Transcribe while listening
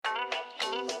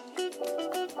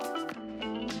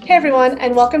Hey everyone,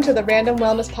 and welcome to the Random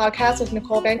Wellness Podcast with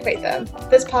Nicole Van Quatham.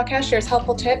 This podcast shares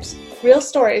helpful tips, real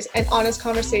stories, and honest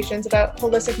conversations about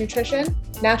holistic nutrition,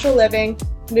 natural living,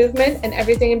 movement, and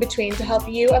everything in between to help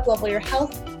you uplevel your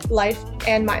health, life,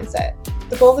 and mindset.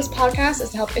 The goal of this podcast is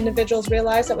to help individuals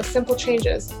realize that with simple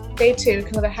changes, they too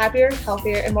can live a happier,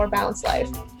 healthier, and more balanced life.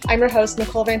 I'm your host,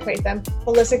 Nicole Van Quatham,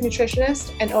 holistic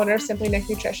nutritionist and owner of Simply Nic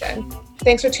Nutrition.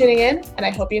 Thanks for tuning in, and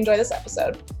I hope you enjoy this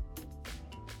episode.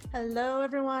 Hello,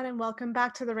 everyone, and welcome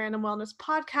back to the Random Wellness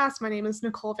Podcast. My name is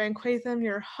Nicole Van Quatham,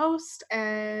 your host,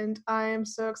 and I am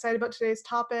so excited about today's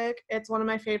topic. It's one of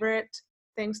my favorite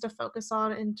things to focus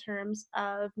on in terms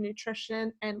of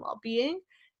nutrition and well-being,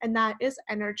 and that is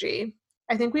energy.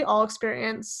 I think we all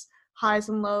experience highs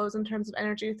and lows in terms of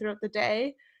energy throughout the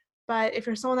day, but if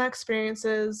you're someone that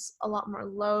experiences a lot more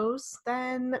lows,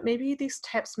 then maybe these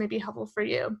tips may be helpful for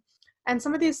you. And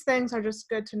some of these things are just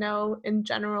good to know in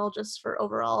general, just for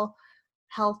overall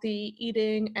healthy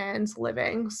eating and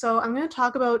living. So I'm going to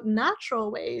talk about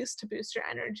natural ways to boost your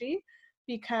energy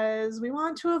because we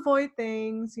want to avoid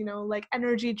things, like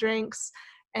energy drinks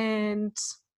and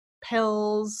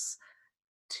pills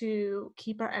to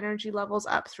keep our energy levels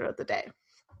up throughout the day.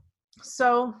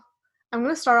 So I'm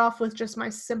going to start off with just my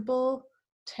simple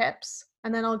tips,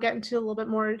 and then I'll get into a little bit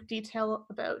more detail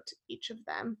about each of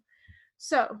them.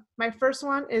 So my first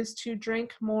one is to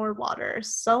drink more water.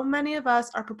 So many of us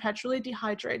are perpetually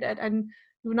dehydrated, and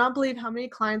you would not believe how many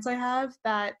clients I have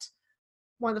that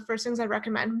one of the first things I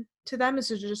recommend to them is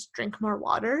to just drink more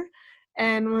water.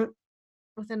 And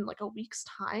within like a week's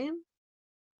time,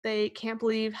 they can't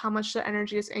believe how much their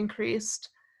energy is increased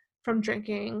from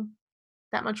drinking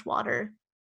that much water.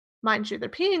 Mind you, they're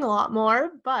peeing a lot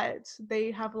more, but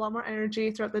they have a lot more energy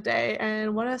throughout the day.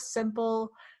 And what a simple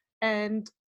and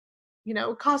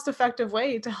cost-effective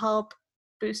way to help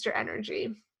boost your energy.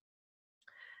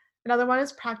 Another one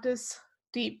is practice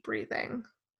deep breathing.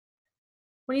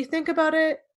 When you think about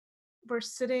it, we're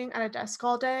sitting at a desk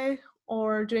all day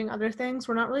or doing other things.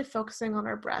 We're not really focusing on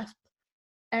our breath,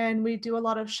 and we do a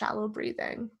lot of shallow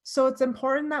breathing. So it's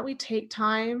important that we take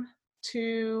time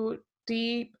to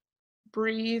deep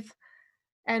breathe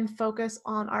and focus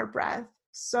on our breath.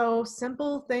 So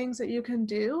simple things that you can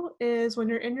do is when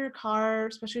you're in your car,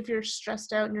 especially if you're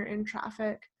stressed out and you're in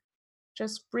traffic,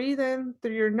 just breathe in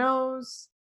through your nose,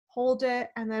 hold it,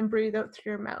 and then breathe out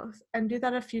through your mouth. And do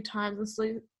that a few times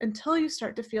until you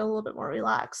start to feel a little bit more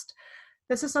relaxed.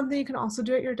 This is something you can also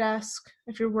do at your desk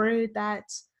if you're worried that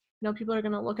people are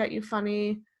going to look at you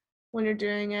funny when you're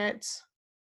doing it.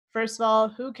 First of all,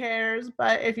 who cares?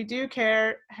 But if you do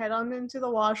care, head on into the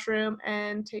washroom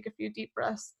and take a few deep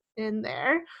breaths in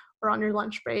there or on your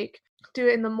lunch break. Do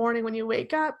it in the morning when you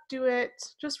wake up. Do it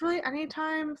just really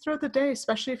anytime throughout the day,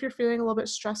 especially if you're feeling a little bit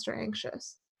stressed or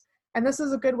anxious. And this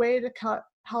is a good way to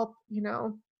help,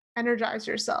 energize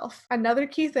yourself. Another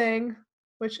key thing,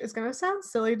 which is going to sound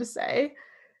silly to say,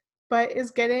 but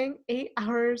is getting 8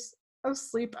 hours of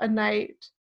sleep a night.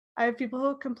 I have people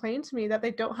who complain to me that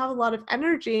they don't have a lot of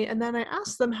energy, and then I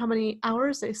ask them how many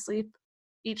hours they sleep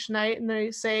each night, and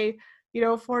they say,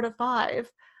 4 to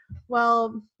 5.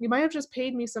 Well, you might have just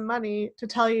paid me some money to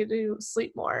tell you to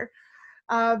sleep more.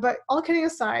 But all kidding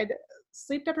aside,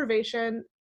 sleep deprivation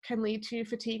can lead to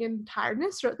fatigue and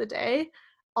tiredness throughout the day,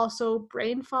 also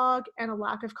brain fog and a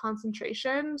lack of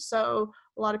concentration. So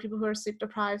a lot of people who are sleep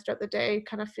deprived throughout the day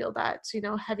kind of feel that,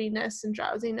 heaviness and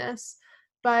drowsiness,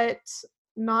 but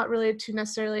not related to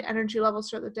necessarily energy levels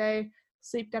throughout the day.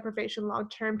 Sleep deprivation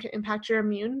long-term can impact your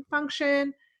immune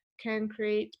function, can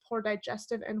create poor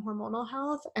digestive and hormonal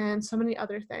health, and so many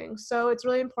other things. So it's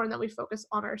really important that we focus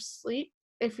on our sleep.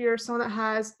 If you're someone that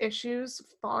has issues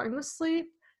falling asleep,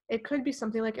 it could be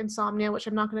something like insomnia, which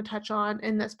I'm not going to touch on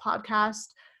in this podcast,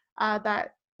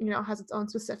 that has its own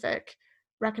specific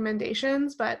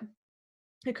recommendations, but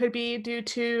it could be due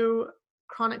to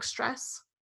chronic stress,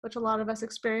 which a lot of us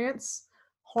experience,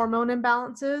 hormone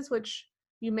imbalances, which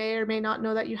you may or may not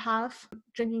know that you have,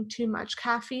 drinking too much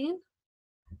caffeine,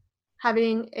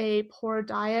 having a poor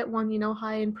diet, one,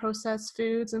 high in processed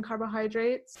foods and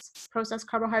carbohydrates, processed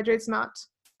carbohydrates, not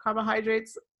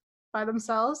carbohydrates by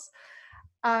themselves,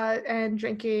 and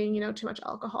drinking, too much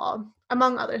alcohol,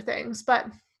 among other things. But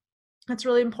it's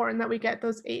really important that we get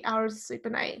those 8 hours of sleep a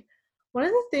night. One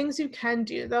of the things you can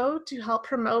do, though, to help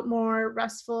promote more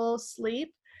restful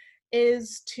sleep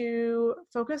is to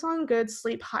focus on good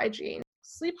sleep hygiene.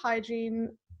 Sleep hygiene,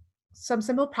 some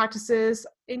simple practices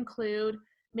include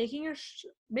making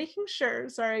sure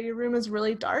your room is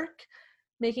really dark,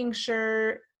 making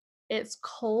sure it's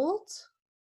cold,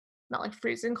 not like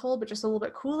freezing cold, but just a little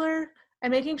bit cooler,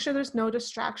 and making sure there's no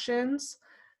distractions.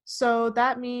 So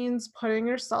that means putting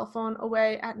your cell phone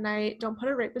away at night. Don't put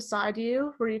it right beside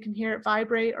you where you can hear it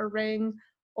vibrate or ring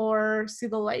or see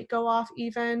the light go off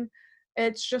even.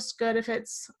 It's just good if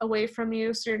it's away from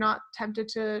you so you're not tempted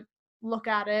to look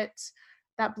at it.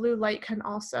 That blue light can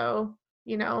also,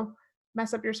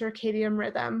 mess up your circadian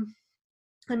rhythm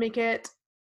and make it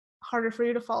harder for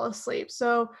you to fall asleep.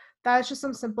 So that's just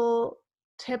some simple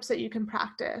tips that you can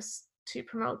practice to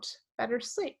promote better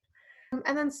sleep.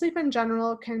 And then sleep in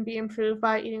general can be improved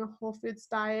by eating a whole foods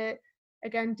diet,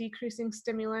 again, decreasing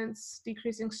stimulants,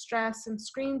 decreasing stress and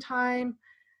screen time,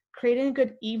 creating a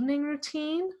good evening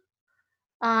routine,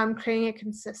 creating a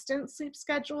consistent sleep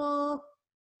schedule,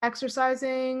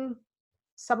 exercising,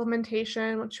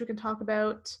 supplementation, which we can talk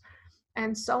about,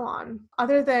 and so on.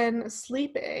 Other than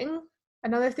sleeping,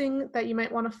 another thing that you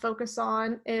might want to focus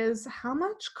on is how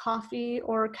much coffee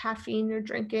or caffeine you're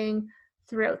drinking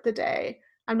throughout the day.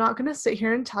 I'm not going to sit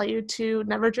here and tell you to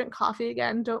never drink coffee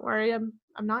again. Don't worry, I'm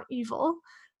not evil.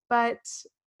 But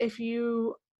if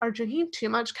you are drinking too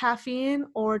much caffeine,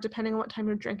 or depending on what time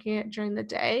you're drinking it during the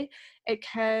day, it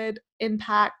could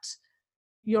impact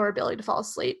your ability to fall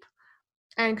asleep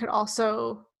and could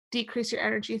also decrease your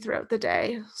energy throughout the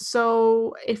day.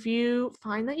 So if you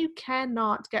find that you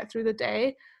cannot get through the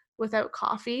day without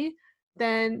coffee,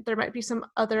 then there might be some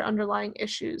other underlying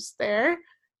issues there.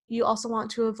 You also want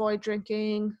to avoid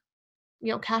drinking,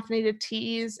 caffeinated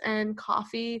teas and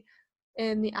coffee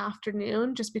in the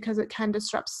afternoon just because it can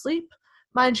disrupt sleep.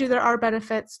 Mind you, there are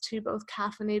benefits to both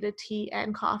caffeinated tea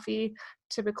and coffee,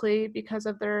 typically because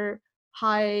of their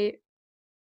high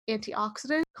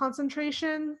antioxidant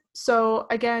concentration. So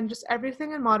again, just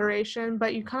everything in moderation,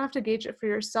 but you kind of have to gauge it for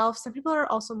yourself. Some people are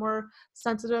also more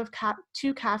sensitive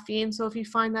to caffeine. So if you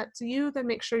find that to you, then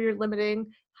make sure you're limiting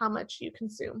how much you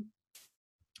consume.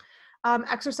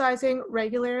 Exercising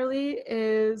regularly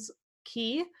is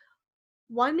key.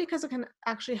 One, because it can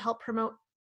actually help promote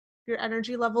your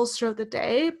energy levels throughout the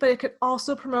day, but it could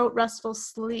also promote restful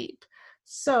sleep.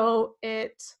 So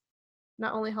it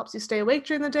not only helps you stay awake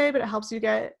during the day, but it helps you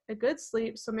get a good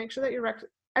sleep. So make sure that you're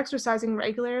exercising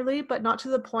regularly, but not to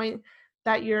the point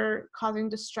that you're causing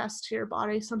distress to your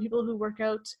body. Some people who work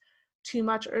out too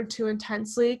much or too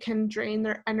intensely can drain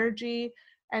their energy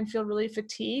and feel really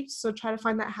fatigued. So try to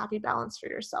find that happy balance for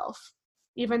yourself.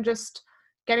 Even just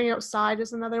getting outside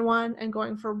is another one, and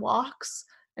going for walks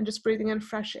and just breathing in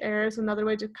fresh air is another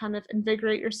way to kind of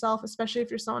invigorate yourself, especially if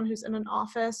you're someone who's in an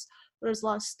office where there's a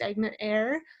lot of stagnant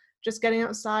air. Just getting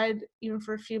outside even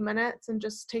for a few minutes and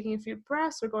just taking a few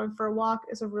breaths or going for a walk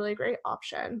is a really great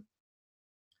option.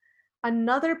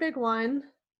 Another big one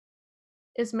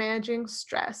is managing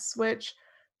stress, which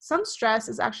some stress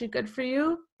is actually good for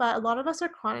you, but a lot of us are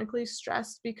chronically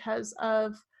stressed because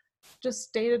of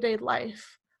just day-to-day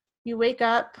life. You wake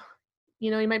up,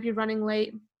 you might be running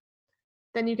late,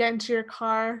 then you get into your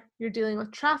car, you're dealing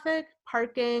with traffic,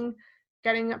 parking,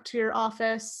 getting up to your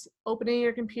office, opening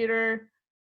your computer,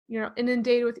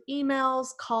 inundated with emails,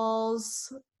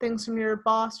 calls, things from your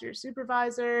boss or your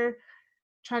supervisor,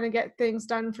 trying to get things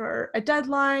done for a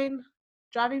deadline,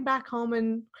 driving back home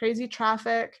in crazy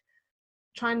traffic,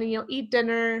 trying to, eat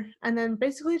dinner, and then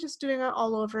basically just doing it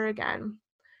all over again.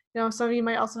 Some of you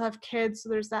might also have kids, so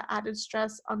there's that added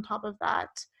stress on top of that.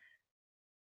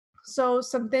 So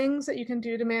some things that you can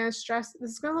do to manage stress,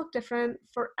 this is going to look different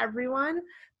for everyone,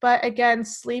 but again,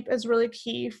 sleep is really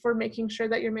key for making sure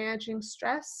that you're managing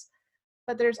stress.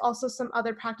 But there's also some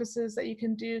other practices that you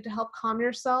can do to help calm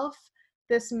yourself.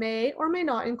 This may or may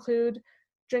not include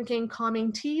drinking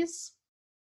calming teas,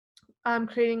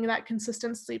 creating that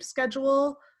consistent sleep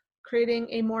schedule, creating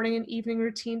a morning and evening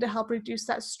routine to help reduce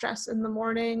that stress in the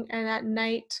morning and at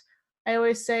night. I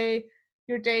always say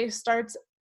your day starts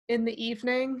in the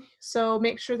evening, so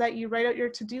make sure that you write out your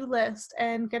to-do list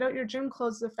and get out your gym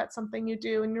clothes if that's something you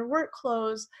do, and your work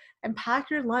clothes, and pack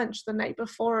your lunch the night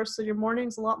before so your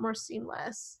morning's a lot more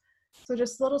seamless. So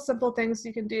just little simple things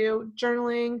you can do.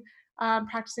 Journaling,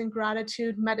 practicing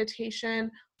gratitude,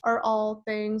 meditation are all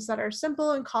things that are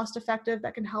simple and cost effective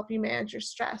that can help you manage your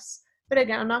stress. But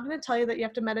again, I'm not going to tell you that you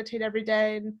have to meditate every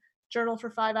day and journal for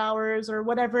 5 hours or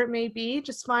whatever it may be.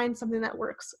 Just find something that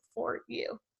works for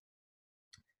you.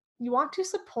 You want to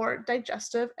support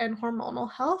digestive and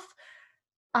hormonal health.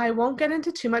 I won't get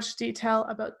into too much detail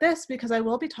about this because I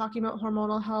will be talking about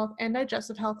hormonal health and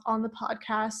digestive health on the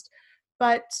podcast.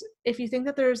 But if you think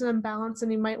that there's an imbalance, then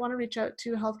you might want to reach out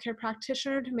to a healthcare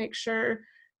practitioner to make sure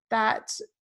that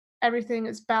everything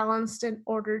is balanced in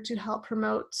order to help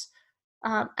promote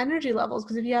energy levels.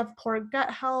 Because if you have poor gut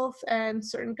health and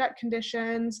certain gut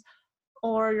conditions,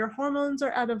 or your hormones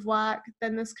are out of whack,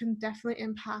 then this can definitely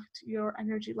impact your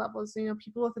energy levels.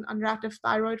 People with an underactive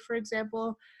thyroid, for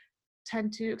example,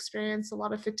 tend to experience a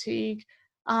lot of fatigue,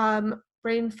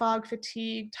 brain fog,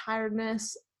 fatigue,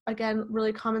 tiredness, again,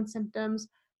 really common symptoms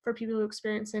for people who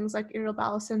experience things like irritable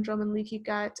bowel syndrome and leaky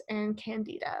gut and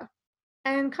candida.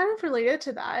 And kind of related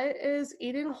to that is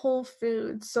eating whole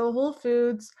foods. So whole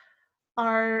foods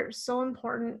are so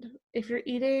important. If you're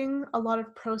eating a lot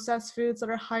of processed foods that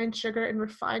are high in sugar and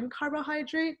refined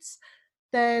carbohydrates,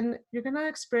 then you're going to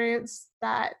experience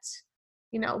that,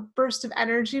 burst of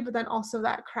energy, but then also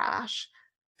that crash.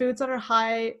 Foods that are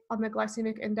high on the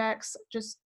glycemic index,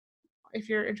 just if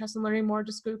you're interested in learning more,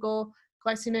 just Google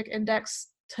glycemic index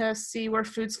to see where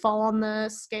foods fall on the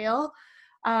scale.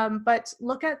 But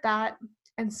look at that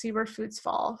and see where foods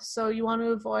fall. So you want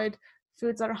to avoid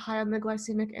foods that are high on the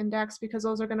glycemic index because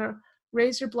those are going to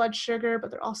raise your blood sugar,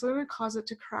 but they're also going to cause it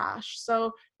to crash.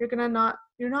 So you're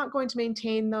not going to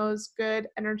maintain those good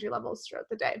energy levels throughout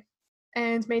the day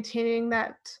and maintaining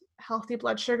that healthy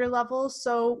blood sugar levels.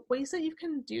 So ways that you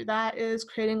can do that is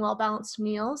creating well-balanced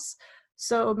meals.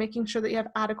 So making sure that you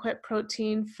have adequate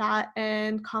protein, fat,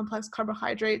 and complex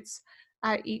carbohydrates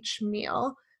at each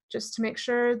meal, just to make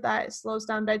sure that it slows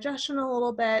down digestion a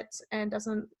little bit and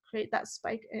doesn't create that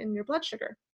spike in your blood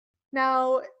sugar.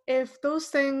 Now, if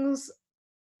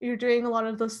you're doing a lot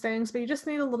of those things, but you just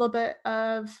need a little bit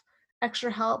of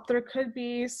extra help, there could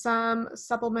be some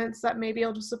supplements that may be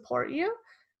able to support you.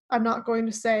 I'm not going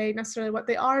to say necessarily what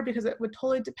they are because it would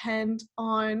totally depend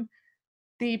on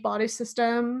the body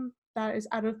system that is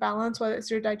out of balance, whether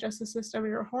it's your digestive system or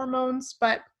your hormones,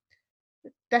 but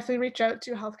definitely reach out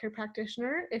to a healthcare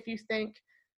practitioner if you think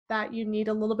that you need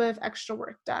a little bit of extra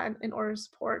work done in order to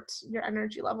support your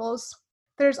energy levels.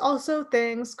 There's also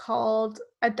things called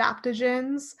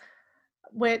adaptogens,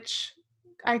 which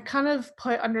I kind of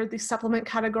put under the supplement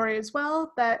category as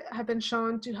well, that have been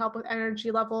shown to help with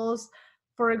energy levels.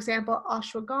 For example,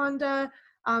 ashwagandha.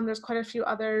 There's quite a few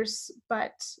others,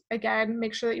 but again,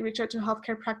 make sure that you reach out to a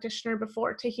healthcare practitioner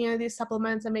before taking any of these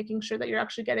supplements and making sure that you're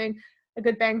actually getting a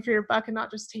good bang for your buck and not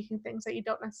just taking things that you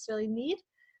don't necessarily need.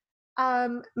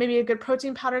 Maybe a good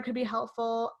protein powder could be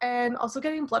helpful, and also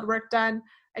getting blood work done.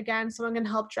 Again, someone can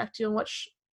help direct you on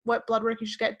what blood work you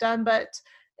should get done, but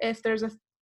if there's a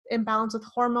imbalance with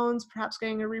hormones, perhaps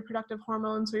getting your reproductive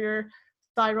hormones or your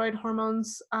thyroid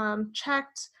hormones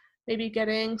checked, maybe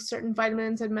getting certain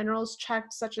vitamins and minerals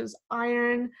checked, such as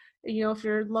iron. If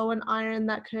you're low in iron,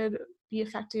 that could be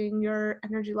affecting your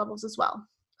energy levels as well.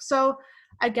 So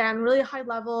again, really high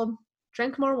level,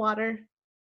 drink more water,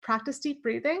 practice deep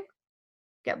breathing,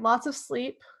 get lots of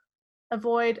sleep,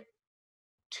 avoid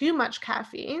too much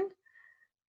caffeine,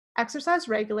 exercise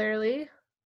regularly,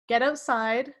 get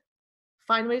outside,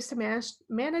 find ways to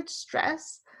manage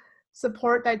stress,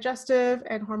 support digestive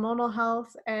and hormonal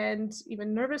health and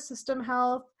even nervous system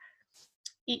health,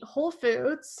 eat whole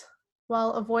foods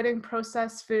while avoiding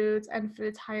processed foods and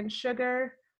foods high in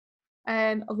sugar,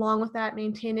 and along with that,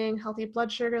 maintaining healthy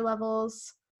blood sugar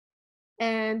levels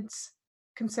and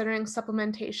considering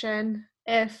supplementation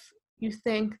if you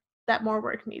think that more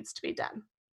work needs to be done.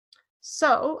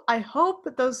 So I hope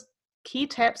that those key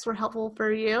tips were helpful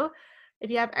for you. If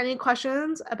you have any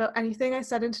questions about anything I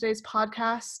said in today's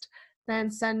podcast, then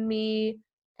send me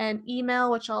an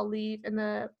email, which I'll leave in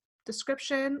the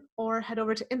description, or head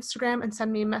over to Instagram and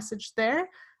send me a message there. I'd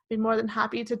be more than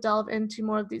happy to delve into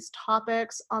more of these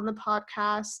topics on the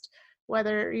podcast,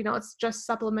 whether, it's just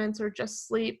supplements or just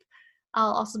sleep.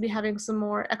 I'll also be having some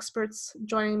more experts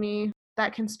joining me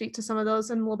that can speak to some of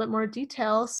those in a little bit more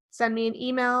details. Send me an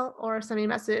email or send me a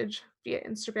message via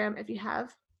Instagram if you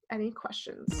have any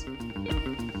questions.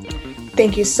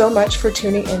 Thank you so much for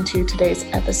tuning into today's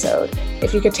episode.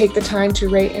 If you could take the time to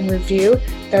rate and review,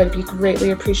 that would be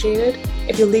greatly appreciated.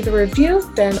 If you leave a review,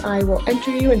 then I will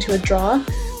enter you into a draw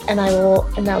and I will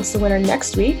announce the winner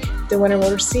next week. The winner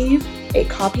will receive a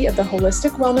copy of the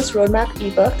Holistic Wellness Roadmap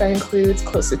ebook that includes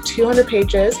close to 200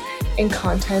 pages in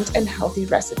content and healthy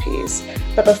recipes.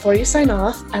 But before you sign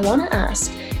off, I want to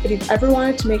ask if you've ever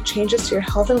wanted to make changes to your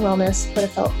health and wellness but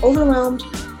have felt overwhelmed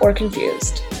or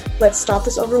confused. Let's stop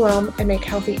this overwhelm and make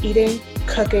healthy eating,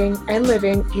 cooking, and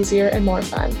living easier and more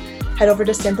fun. Head over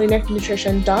to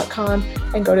simplynicknutrition.com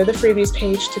and go to the freebies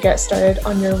page to get started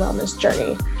on your wellness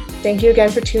journey. Thank you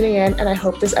again for tuning in, and I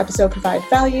hope this episode provided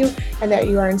value and that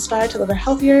you are inspired to live a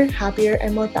healthier, happier,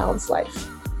 and more balanced life.